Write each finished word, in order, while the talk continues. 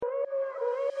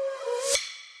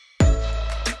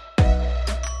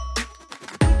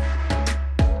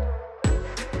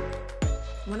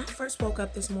When I first woke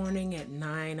up this morning at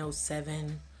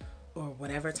 9:07 or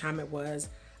whatever time it was,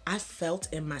 I felt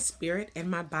in my spirit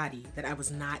and my body that I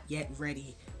was not yet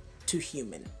ready to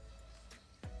human.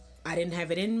 I didn't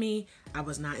have it in me. I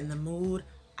was not in the mood.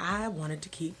 I wanted to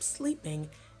keep sleeping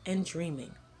and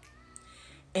dreaming.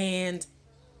 And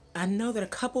I know that a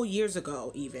couple years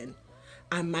ago even,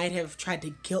 I might have tried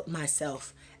to guilt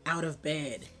myself out of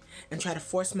bed and try to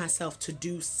force myself to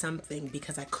do something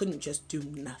because I couldn't just do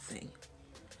nothing.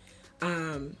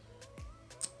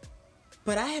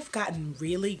 But I have gotten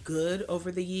really good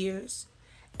over the years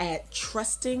at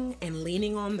trusting and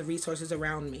leaning on the resources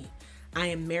around me. I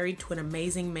am married to an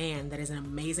amazing man that is an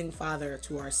amazing father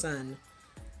to our son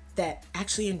that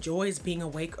actually enjoys being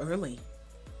awake early.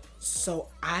 So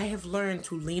I have learned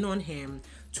to lean on him,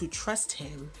 to trust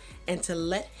him, and to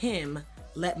let him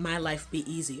let my life be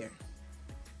easier.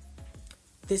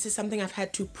 This is something I've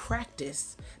had to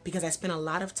practice because I spent a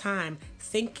lot of time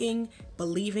thinking,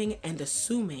 believing, and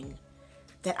assuming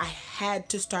that I had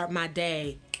to start my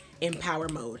day in power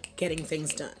mode, getting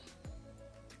things done.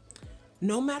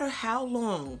 No matter how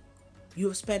long you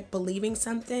have spent believing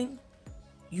something,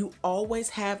 you always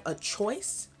have a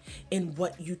choice in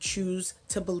what you choose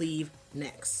to believe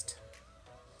next.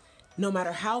 No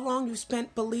matter how long you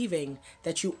spent believing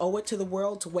that you owe it to the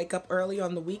world to wake up early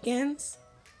on the weekends,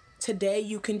 today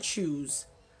you can choose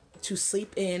to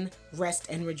sleep in, rest,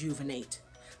 and rejuvenate.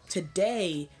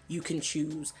 Today you can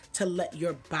choose to let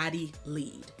your body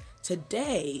lead.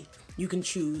 Today you can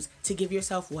choose to give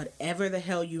yourself whatever the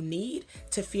hell you need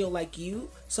to feel like you,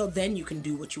 so then you can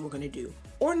do what you were going to do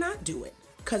or not do it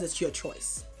because it's your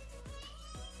choice.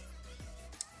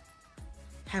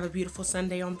 Have a beautiful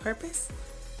Sunday on purpose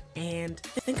and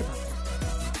think about it.